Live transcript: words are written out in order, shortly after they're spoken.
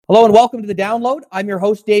Hello and welcome to the Download. I'm your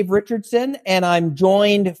host, Dave Richardson, and I'm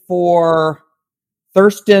joined for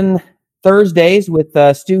Thursdays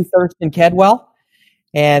with Stu Thurston Kedwell,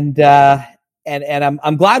 and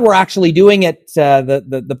I'm glad we're actually doing it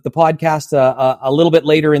the podcast a little bit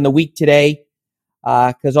later in the week today,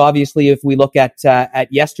 because obviously if we look at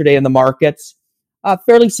yesterday in the markets, a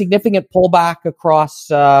fairly significant pullback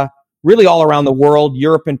across really all around the world,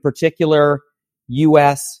 Europe in particular,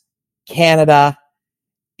 U.S., Canada.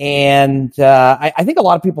 And I think a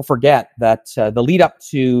lot of people forget that the lead up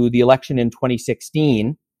to the election in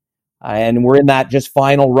 2016, and we're in that just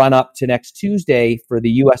final run up to next Tuesday for the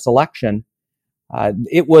U.S. election.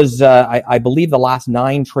 It was, I believe, the last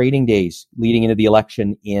 9 trading days leading into the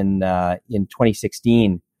election in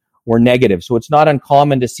 2016 were negative. So it's not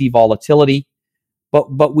uncommon to see volatility,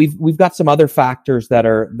 but we've got some other factors that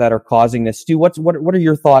are causing this. Stu, what are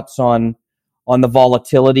your thoughts on the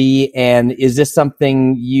volatility, and is this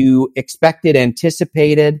something you expected,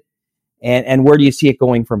 anticipated, and where do you see it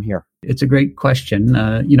going from here? It's a great question.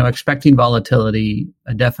 Expecting volatility,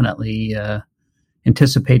 definitely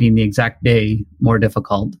anticipating the exact day, more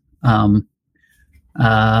difficult. We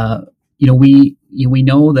know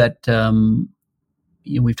that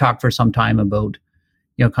we've talked for some time about,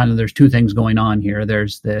 kind of there's 2 things going on here.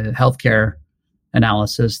 There's the healthcare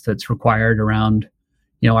analysis that's required around,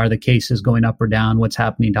 are the cases going up or down? What's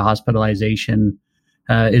happening to hospitalization?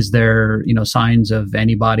 Is there, signs of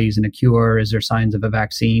antibodies and a cure? Is there signs of a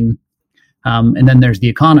vaccine? And then there's the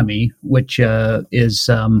economy, which has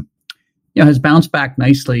bounced back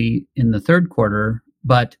nicely in the third quarter,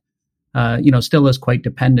 but still is quite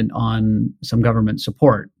dependent on some government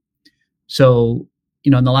support. So,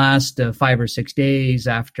 in the last 5 or 6 days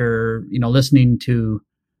after, listening to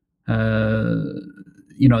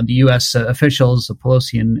the U.S. officials,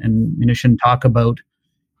 Pelosi and Mnuchin talk about,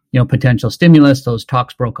 potential stimulus. Those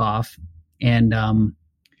talks broke off, and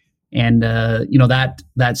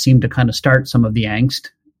that seemed to kind of start some of the angst.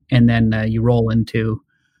 And then you roll into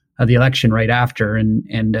the election right after, and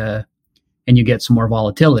you get some more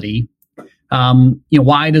volatility.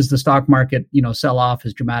 Why does the stock market, sell off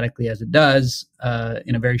as dramatically as it does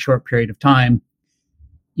in a very short period of time?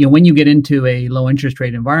 When you get into a low interest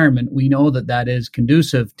rate environment, we know that is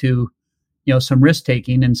conducive to, some risk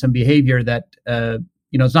taking and some behavior that,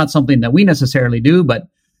 it's not something that we necessarily do, but,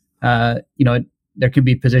 there can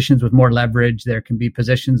be positions with more leverage. There can be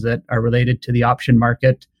positions that are related to the option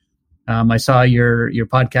market. I saw your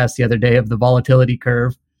podcast the other day of the volatility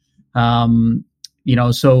curve. So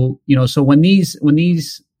when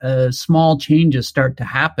these small changes start to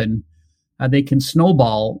happen, they can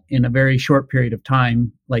snowball in a very short period of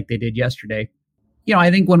time, like they did yesterday. I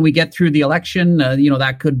think when we get through the election,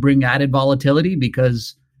 that could bring added volatility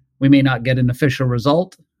because we may not get an official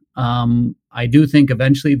result. I do think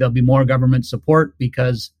eventually there'll be more government support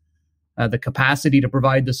because the capacity to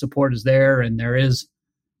provide the support is there, and there is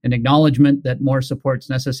an acknowledgement that more support's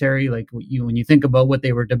necessary. Like when you think about what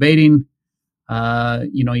they were debating,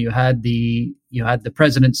 you had the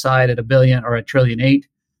president's side at $1 billion or $1.8 trillion.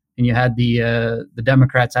 And you had the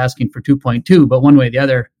Democrats asking for 2.2, but one way or the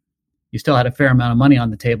other, you still had a fair amount of money on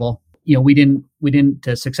the table. We didn't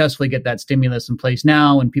successfully get that stimulus in place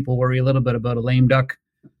now, and people worry a little bit about a lame duck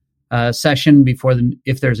session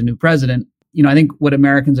if there's a new president. I think what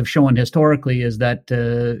Americans have shown historically is that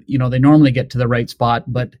they normally get to the right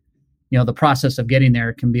spot, but the process of getting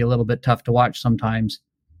there can be a little bit tough to watch sometimes.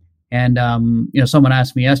 And someone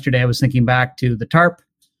asked me yesterday. I was thinking back to the TARP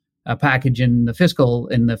package in the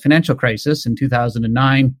financial crisis in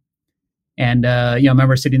 2009. And, I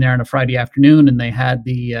remember sitting there on a Friday afternoon, and they had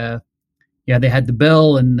the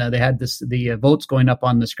bill, and they had the votes going up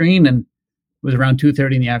on the screen, and it was around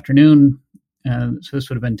 2:30 in the afternoon. So this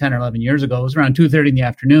would have been 10 or 11 years ago. It was around 2:30 in the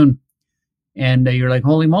afternoon. And you're like,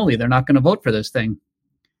 holy moly, they're not going to vote for this thing.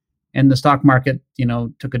 And the stock market,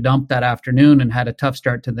 took a dump that afternoon and had a tough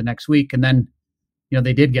start to the next week. And then,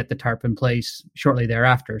 they did get the TARP in place shortly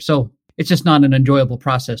thereafter. So it's just not an enjoyable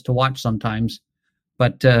process to watch sometimes.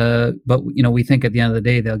 But we think at the end of the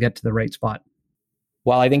day, they'll get to the right spot.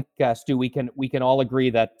 Well, I think, Stu, we can all agree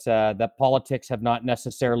that politics have not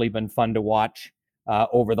necessarily been fun to watch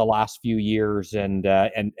over the last few years. And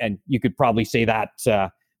you could probably say that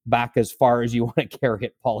back as far as you want to carry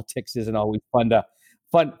it. Politics isn't always fun to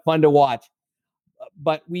watch.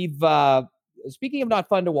 But we've, speaking of not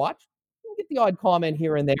fun to watch, get the odd comment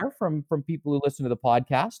here and there from people who listen to the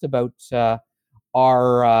podcast about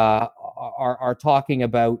are talking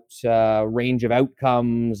about range of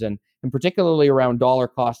outcomes and particularly around dollar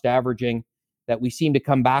cost averaging, that we seem to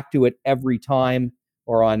come back to it every time,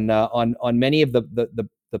 or on many of the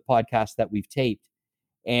podcasts that we've taped.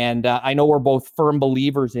 And I know we're both firm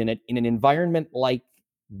believers in it in an environment like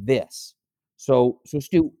this. So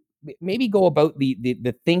Stu, maybe go about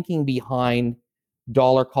the thinking behind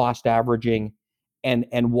dollar cost averaging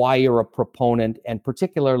and why you're a proponent, and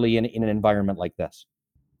particularly in an environment like this.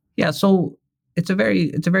 Yeah, so it's a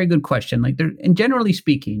very good question. Like there, and generally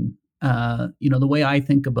speaking, the way I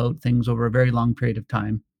think about things over a very long period of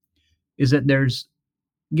time is that there's,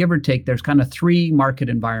 give or take, there's kind of three market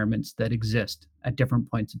environments that exist at different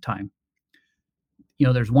points of time.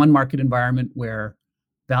 There's one market environment where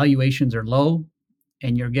valuations are low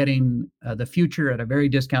and you're getting the future at a very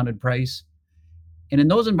discounted price. And in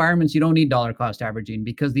those environments, you don't need dollar cost averaging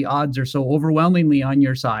because the odds are so overwhelmingly on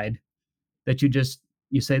your side that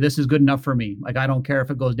you say, this is good enough for me. Like, I don't care if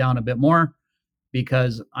it goes down a bit more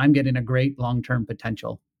because I'm getting a great long-term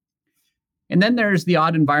potential. And then there's the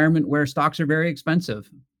odd environment where stocks are very expensive.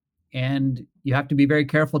 And you have to be very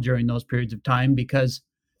careful during those periods of time because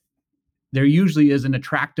there usually is an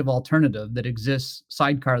attractive alternative that exists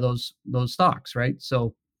sidecar those stocks, right?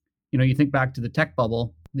 So, you think back to the tech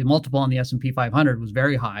bubble, the multiple on the S&P 500 was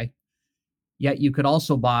very high, yet you could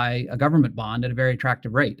also buy a government bond at a very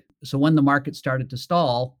attractive rate. So when the market started to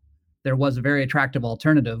stall, there was a very attractive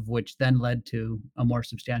alternative, which then led to a more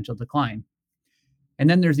substantial decline. And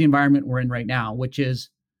then there's the environment we're in right now, which is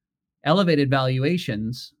elevated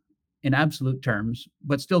valuations in absolute terms,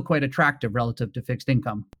 but still quite attractive relative to fixed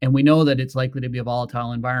income. And we know that it's likely to be a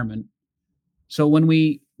volatile environment. So when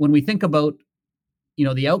we think about,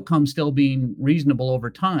 the outcome still being reasonable over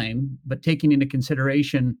time, but taking into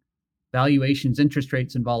consideration valuations, interest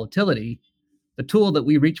rates, and volatility, the tool that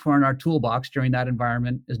we reach for in our toolbox during that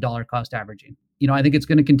environment is dollar cost averaging. I think it's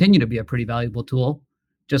going to continue to be a pretty valuable tool,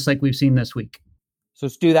 just like we've seen this week. So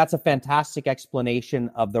Stu, that's a fantastic explanation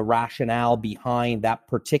of the rationale behind that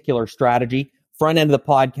particular strategy. Front end of the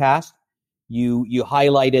podcast, you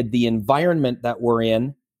highlighted the environment that we're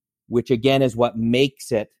in, which again is what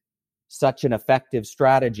makes it such an effective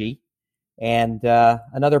strategy. And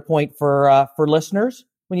another point for listeners,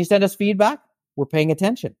 when you send us feedback, we're paying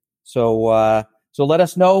attention. So let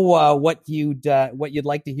us know what you'd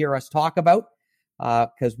like to hear us talk about,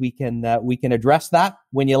 because we can address that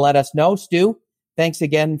when you let us know. Stu, thanks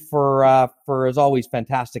again for as always,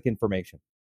 fantastic information.